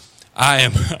 man, I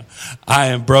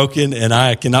am broken, and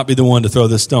I cannot be the one to throw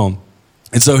this stone.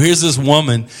 And so here's this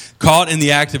woman caught in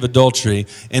the act of adultery,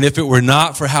 and if it were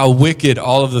not for how wicked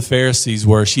all of the Pharisees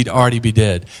were, she'd already be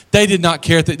dead. They did not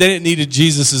care. They didn't need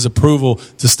Jesus' approval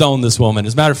to stone this woman.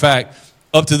 As a matter of fact,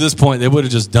 up to this point, they would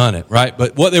have just done it, right?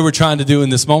 But what they were trying to do in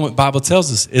this moment, the Bible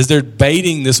tells us, is they're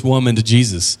baiting this woman to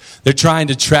Jesus. They're trying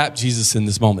to trap Jesus in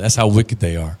this moment. That's how wicked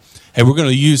they are. Hey, we're going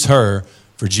to use her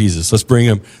for Jesus. Let's bring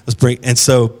him. And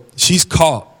so she's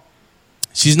caught.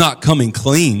 She's not coming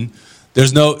clean.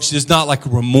 She's not like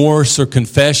remorse or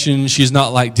confession. She's not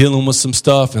like dealing with some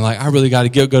stuff and like, I really got to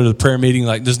go to the prayer meeting.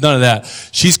 Like, there's none of that.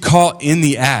 She's caught in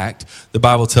the act, the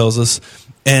Bible tells us.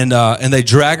 And they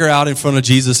drag her out in front of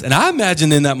Jesus. And I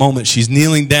imagine in that moment, she's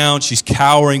kneeling down, she's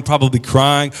cowering, probably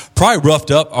crying, probably roughed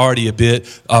up already a bit,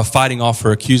 fighting off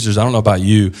her accusers. I don't know about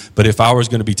you, but if I was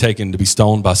going to be taken to be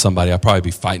stoned by somebody, I'd probably be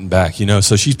fighting back, you know.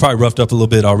 So she's probably roughed up a little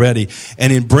bit already.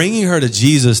 And in bringing her to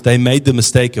Jesus, they made the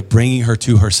mistake of bringing her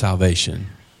to her salvation.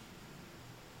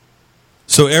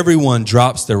 So everyone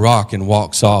drops their rock and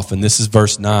walks off. And this is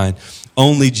verse 9.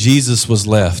 Only Jesus was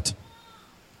left,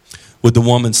 with the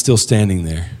woman still standing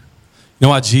there. You know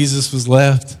why Jesus was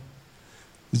left?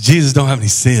 Jesus don't have any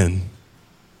sin.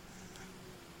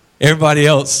 Everybody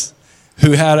else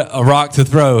who had a rock to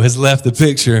throw has left the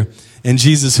picture. And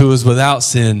Jesus, who was without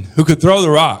sin, who could throw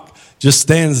the rock, just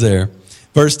stands there.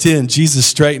 Verse 10, Jesus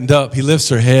straightened up. He lifts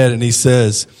her head and he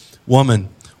says, "Woman,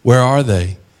 where are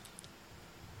they?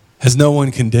 Has no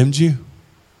one condemned you?"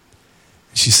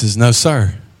 She says, "No,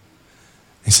 sir."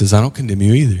 He says, "I don't condemn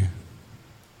you either.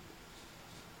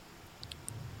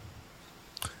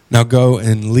 Now go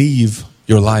and leave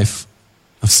your life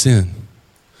of sin."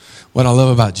 What I love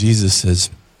about Jesus is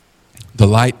the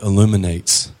light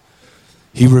illuminates.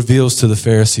 He reveals to the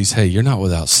Pharisees, hey, you're not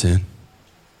without sin.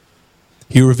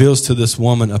 He reveals to this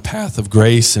woman a path of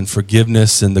grace and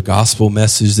forgiveness and the gospel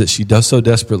message that she does so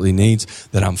desperately needs,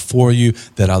 that I'm for you,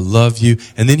 that I love you.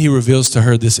 And then he reveals to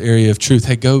her this area of truth.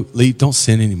 Hey, go, leave, don't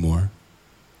sin anymore.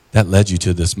 That led you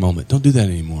to this moment. Don't do that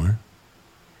anymore.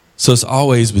 So it's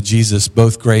always with Jesus,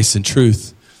 both grace and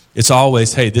truth. It's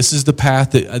always, hey, this is the path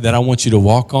that I want you to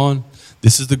walk on.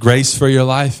 This is the grace for your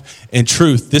life. And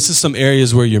truth, this is some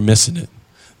areas where you're missing it,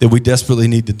 that we desperately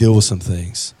need to deal with some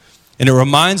things. And it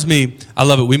reminds me, I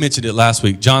love it, we mentioned it last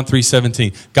week, John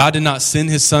 3:17. God did not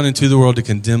send his son into the world to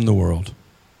condemn the world.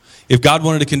 If God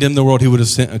wanted to condemn the world, he would have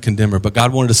sent a condemner. But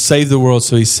God wanted to save the world,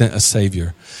 so he sent a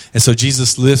savior. And so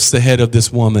Jesus lifts the head of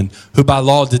this woman who by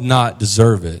law did not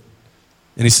deserve it.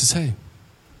 And he says, hey,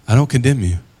 I don't condemn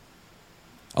you.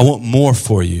 I want more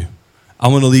for you. I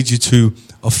want to lead you to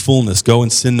a fullness. Go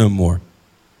and sin no more.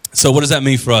 So what does that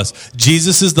mean for us?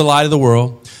 Jesus is the light of the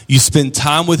world. You spend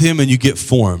time with him and you get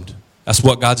formed. That's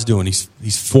what God's doing.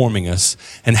 He's forming us.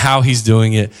 And how he's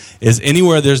doing it is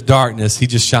anywhere there's darkness, he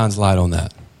just shines light on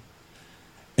that.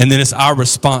 And then it's our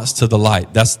response to the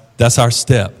light. That's our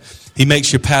step. He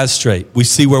makes your path straight. We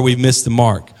see where we missed the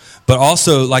mark. But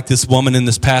also, like this woman in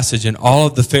this passage and all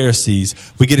of the Pharisees,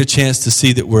 we get a chance to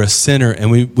see that we're a sinner and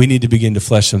we need to begin to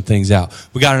flesh some things out.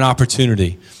 We got an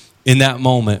opportunity in that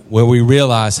moment where we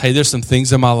realize, hey, there's some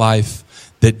things in my life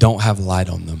that don't have light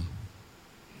on them.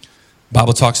 The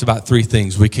Bible talks about 3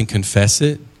 things. We can confess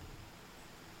it.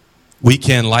 We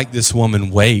can, like this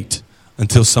woman, wait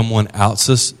until someone outs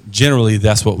us. Generally,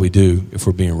 that's what we do if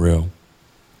we're being real.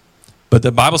 But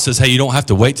the Bible says, hey, you don't have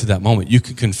to wait to that moment. You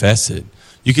can confess it.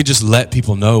 You can just let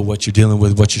people know what you're dealing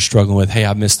with, what you're struggling with. Hey,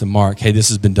 I missed the mark. Hey, this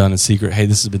has been done in secret. Hey,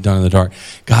 this has been done in the dark.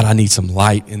 God, I need some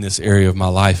light in this area of my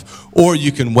life. Or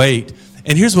you can wait.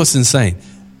 And here's what's insane.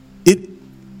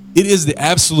 It is the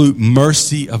absolute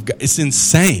mercy of God. It's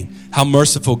insane how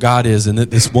merciful God is, and that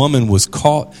this woman was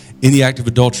caught in the act of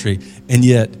adultery, and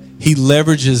yet he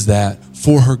leverages that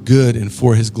for her good and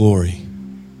for his glory.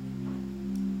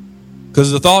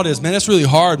 Because the thought is, man, that's really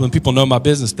hard when people know my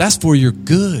business. That's for your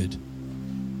good.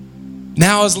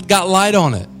 Now it's got light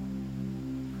on it.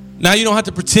 Now you don't have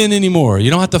to pretend anymore. You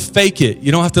don't have to fake it.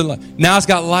 You don't have to. Now it's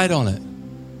got light on it.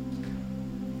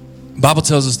 The Bible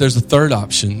tells us there's a third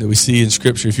option that we see in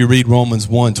Scripture. If you read Romans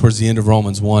 1, towards the end of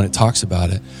Romans 1, it talks about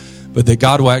it. But that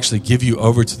God will actually give you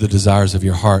over to the desires of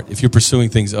your heart. If you're pursuing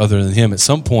things other than him, at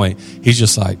some point, he's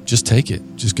just like, just take it.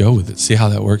 Just go with it. See how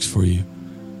that works for you.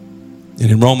 And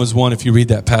in Romans 1, if you read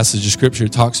that passage of Scripture,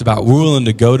 it talks about we're willing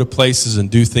to go to places and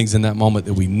do things in that moment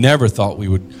that we never thought we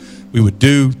would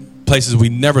do, places we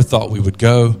never thought we would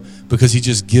go, because he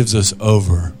just gives us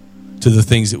over to the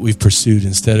things that we've pursued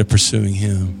instead of pursuing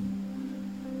him.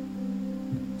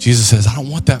 Jesus says, I don't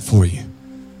want that for you.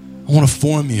 I want to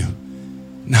form you.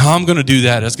 And how I'm going to do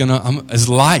that is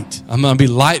light. I'm going to be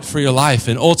light for your life.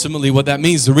 And ultimately what that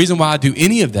means, the reason why I do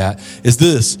any of that is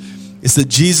this. It's that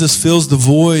Jesus fills the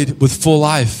void with full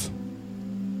life.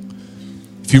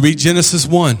 If you read Genesis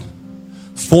 1,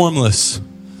 formless,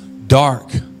 dark,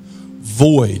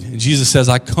 void. And Jesus says,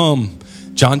 I come,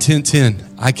 John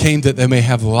 10:10, I came that they may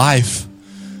have life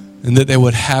and that they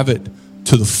would have it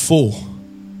to the full.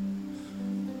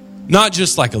 Not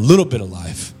just like a little bit of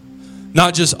life.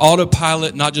 Not just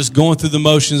autopilot, not just going through the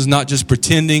motions, not just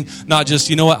pretending, not just,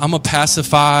 you know what, I'm going to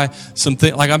pacify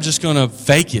something, like I'm just going to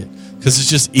fake it because it's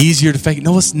just easier to fake it.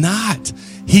 No, it's not.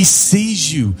 He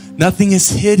sees you. Nothing is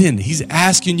hidden. He's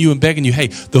asking you and begging you, hey,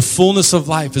 the fullness of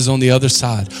life is on the other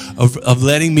side of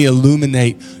letting me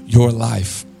illuminate your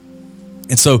life.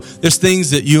 And so there's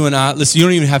things that you and I, listen, you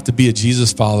don't even have to be a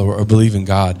Jesus follower or believe in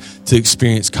God to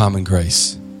experience common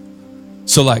grace.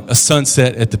 So like a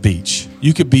sunset at the beach.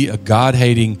 You could be a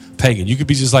God-hating pagan. You could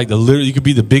be just like you could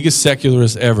be the biggest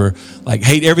secularist ever, like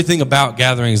hate everything about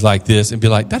gatherings like this and be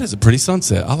like, that is a pretty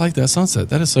sunset. I like that sunset.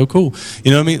 That is so cool.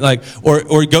 You know what I mean? Like,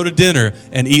 or go to dinner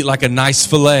and eat like a nice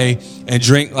filet and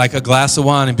drink like a glass of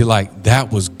wine and be like,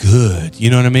 that was good.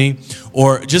 You know what I mean?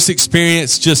 Or just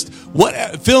experience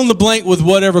fill in the blank with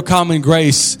whatever common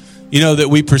grace that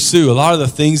we pursue. A lot of the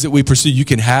things that we pursue, you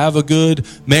can have a good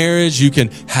marriage, you can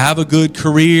have a good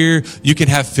career, you can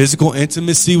have physical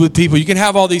intimacy with people, you can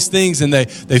have all these things and they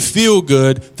feel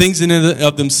good, things in and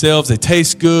of themselves, they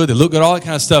taste good, they look good, all that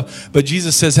kind of stuff. But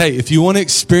Jesus says, hey, if you want to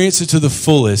experience it to the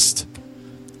fullest,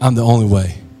 I'm the only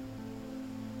way.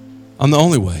 I'm the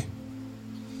only way.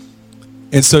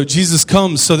 And so Jesus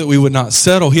comes so that we would not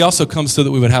settle. He also comes so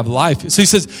that we would have life. So he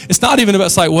says, it's not even about,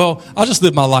 it's like, well, I'll just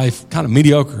live my life kind of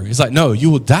mediocre. He's like, no, you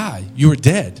will die. You are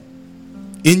dead.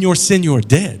 In your sin, you are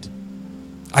dead.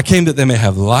 I came that they may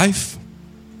have life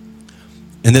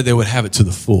and that they would have it to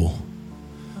the full.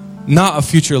 Not a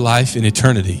future life in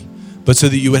eternity, but so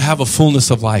that you would have a fullness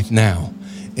of life now.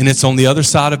 And it's on the other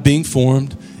side of being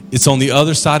formed. It's on the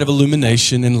other side of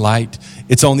illumination and light.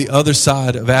 It's on the other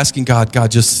side of asking God,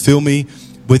 just fill me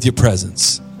with your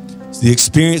presence. It's the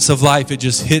experience of life, it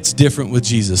just hits different with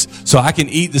Jesus. So I can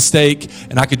eat the steak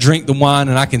and I can drink the wine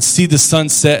and I can see the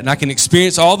sunset and I can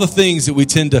experience all the things that we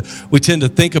tend to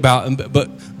think about.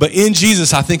 But in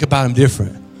Jesus, I think about him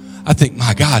different. I think,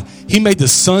 my God, he made the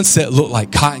sunset look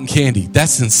like cotton candy.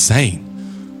 That's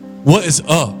insane. What is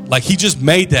up? Like he just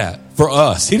made that for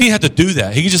us. He didn't have to do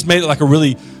that. He just made it like a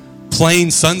really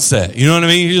plain sunset. You know what I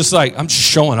mean? He's just like, I'm just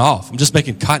showing off. I'm just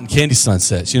making cotton candy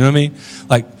sunsets. You know what I mean?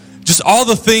 Like just all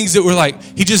the things that we're like,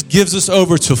 he just gives us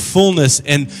over to fullness.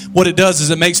 And what it does is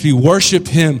it makes me worship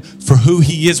him for who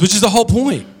he is, which is the whole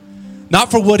point.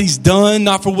 Not for what he's done,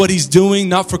 not for what he's doing,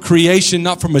 not for creation,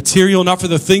 not for material, not for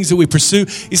the things that we pursue.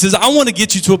 He says, I want to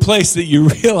get you to a place that you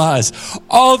realize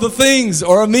all the things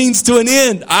are a means to an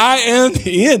end. I am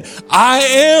the end. I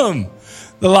am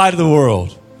the light of the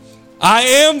world. I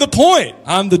am the point.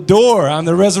 I'm the door. I'm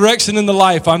the resurrection and the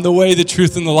life. I'm the way, the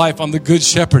truth, and the life. I'm the good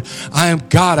shepherd. I am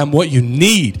God. I'm what you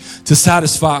need to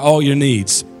satisfy all your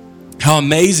needs. How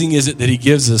amazing is it that he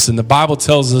gives us? And the Bible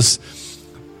tells us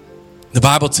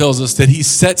that he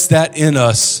sets that in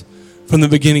us from the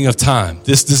beginning of time.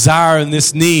 This desire and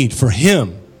this need for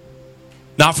him,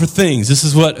 not for things. This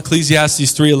is what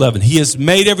Ecclesiastes 3:11. He has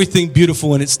made everything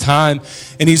beautiful in its time,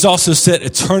 and he's also set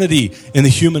eternity in the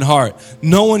human heart.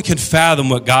 No one can fathom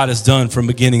what God has done from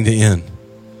beginning to end.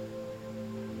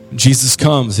 Jesus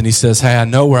comes and he says, hey, I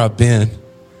know where I've been,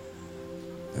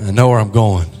 and I know where I'm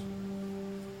going.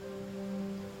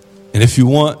 And if you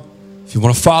want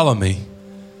to follow me,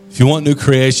 if you want new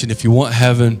creation, if you want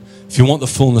heaven, if you want the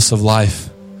fullness of life,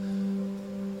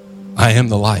 I am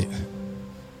the light.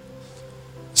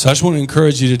 So I just want to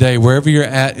encourage you today, wherever you're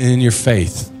at in your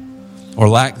faith or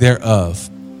lack thereof,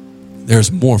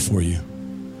 there's more for you.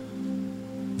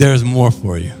 There's more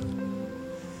for you.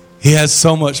 He has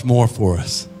so much more for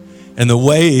us. And the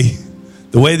way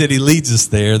that he leads us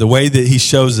there, the way that he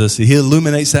shows us, he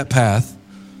illuminates that path.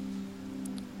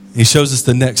 He shows us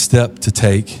the next step to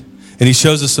take. And he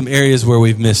shows us some areas where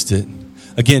we've missed it.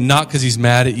 Again, not because he's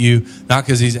mad at you, not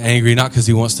because he's angry, not because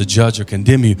he wants to judge or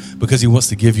condemn you, because he wants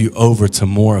to give you over to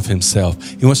more of himself.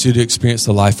 He wants you to experience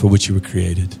the life for which you were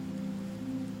created.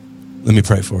 Let me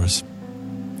pray for us.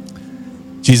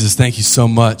 Jesus, thank you so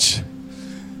much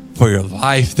for your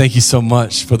life. Thank you so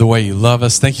much for the way you love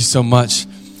us. Thank you so much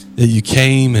that you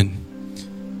came, and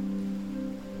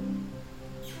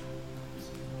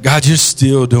God, you're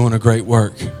still doing a great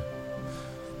work.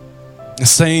 The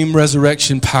same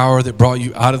resurrection power that brought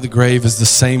you out of the grave is the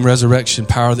same resurrection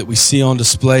power that we see on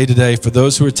display today for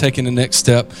those who are taking the next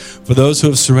step, for those who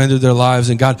have surrendered their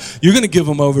lives. And God, you're going to give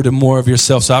them over to more of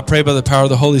yourself. So I pray by the power of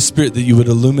the Holy Spirit that you would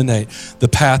illuminate the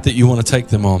path that you want to take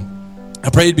them on. I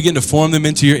pray you begin to form them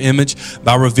into your image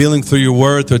by revealing through your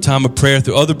word, through a time of prayer,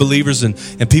 through other believers and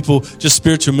people, just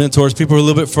spiritual mentors, people who are a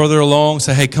little bit further along,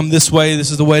 say, hey, come this way,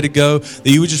 this is the way to go, that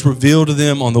you would just reveal to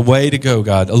them on the way to go,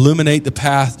 God. Illuminate the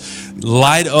path,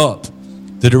 light up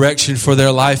the direction for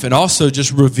their life, and also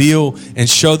just reveal and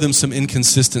show them some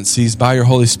inconsistencies by your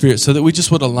Holy Spirit so that we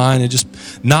just would align and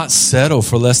just not settle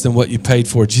for less than what you paid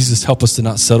for. Jesus, help us to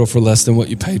not settle for less than what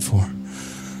you paid for.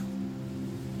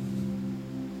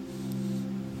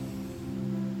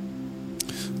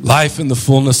 Life in the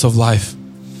fullness of life.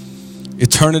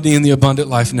 Eternity in the abundant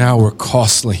life now were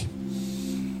costly.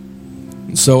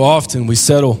 And so often we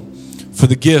settle for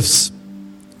the gifts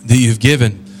that you've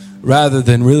given rather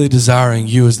than really desiring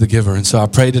you as the giver. And so I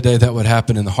pray today that would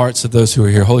happen in the hearts of those who are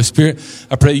here. Holy Spirit,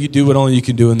 I pray you do what only you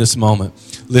can do in this moment.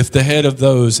 Lift the head of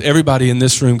those, everybody in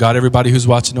this room, God, everybody who's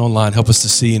watching online, help us to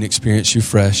see and experience you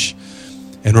fresh.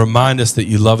 And remind us that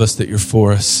you love us, that you're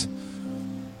for us.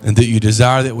 And that you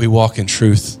desire that we walk in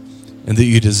truth, and that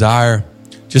you desire,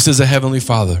 just as a heavenly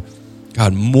Father,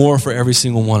 God, more for every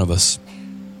single one of us,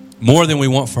 more than we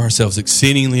want for ourselves,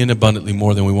 exceedingly and abundantly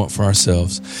more than we want for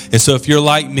ourselves. And so if you're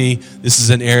like me, this is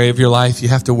an area of your life you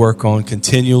have to work on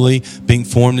continually, being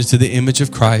formed into the image of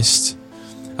Christ.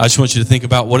 I just want you to think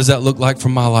about, what does that look like for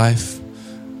my life?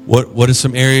 What are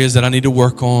some areas that I need to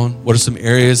work on? What are some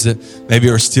areas that maybe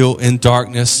are still in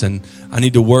darkness and I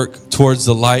need to work towards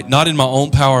the light? Not in my own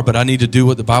power, but I need to do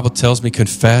what the Bible tells me,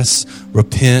 confess,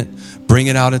 repent, bring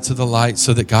it out into the light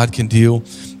so that God can deal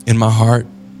in my heart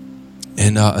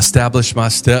and establish my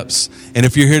steps. And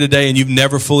if you're here today and you've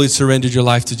never fully surrendered your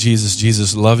life to Jesus,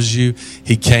 Jesus loves you.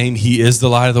 He came. He is the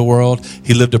light of the world.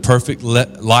 He lived a perfect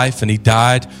life, and he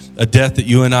died a death that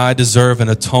you and I deserve and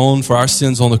atoned for our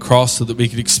sins on the cross so that we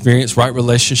could experience right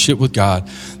relationship with God.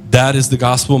 That is the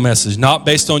gospel message, not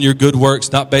based on your good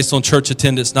works, not based on church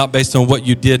attendance, not based on what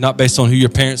you did, not based on who your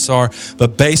parents are,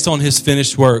 but based on his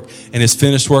finished work and his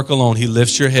finished work alone. He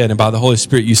lifts your head, and by the Holy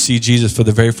Spirit, you see Jesus for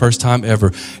the very first time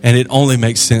ever, and it only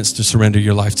makes sense to surrender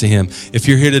your life to him. If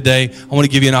you're here today, I want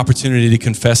to give you an opportunity to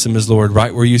confess him as Lord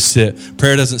right where you sit.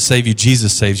 Prayer doesn't save you,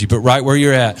 Jesus saves you, but right where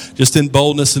you're at, just in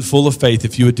boldness and full of faith,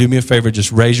 if you would do me a favor,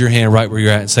 just raise your hand right where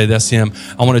you're at and say, that's him.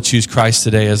 I want to choose Christ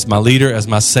today as my leader, as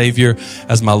my Savior,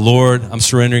 as my Lord. I'm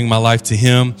surrendering my life to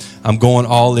him. I'm going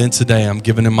all in today. I'm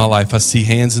giving him my life. I see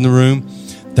hands in the room.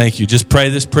 Thank you. Just pray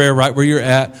this prayer right where you're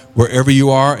at, wherever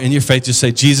you are in your faith. Just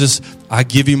say, Jesus, I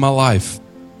give you my life.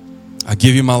 I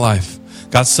give you my life.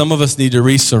 God, some of us need to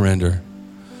resurrender.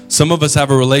 Some of us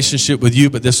have a relationship with you,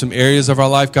 but there's some areas of our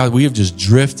life, God, we have just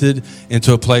drifted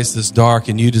into a place that's dark,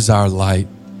 and you desire light.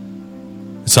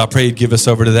 So I pray you'd give us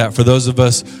over to that. For those of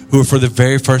us who are for the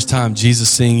very first time, Jesus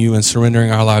seeing you and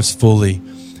surrendering our lives fully,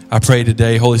 I pray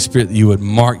today, Holy Spirit, that you would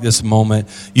mark this moment.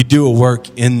 You do a work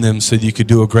in them so that you could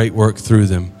do a great work through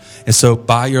them. And so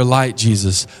by your light,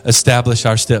 Jesus, establish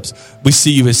our steps. We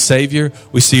see you as Savior.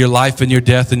 We see your life and your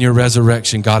death and your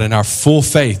resurrection, God, and our full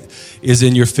faith is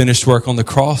in your finished work on the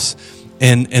cross.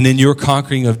 And in your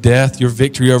conquering of death, your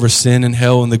victory over sin and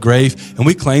hell and the grave. And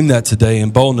we claim that today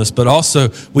in boldness. But also,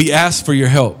 we ask for your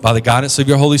help. By the guidance of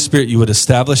your Holy Spirit, you would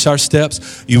establish our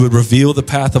steps. You would reveal the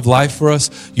path of life for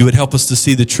us. You would help us to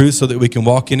see the truth so that we can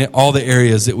walk in it. All the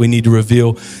areas that we need to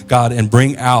reveal, God, and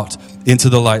bring out into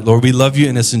the light. Lord, we love you,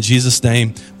 and it's in Jesus'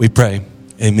 name we pray.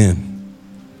 Amen.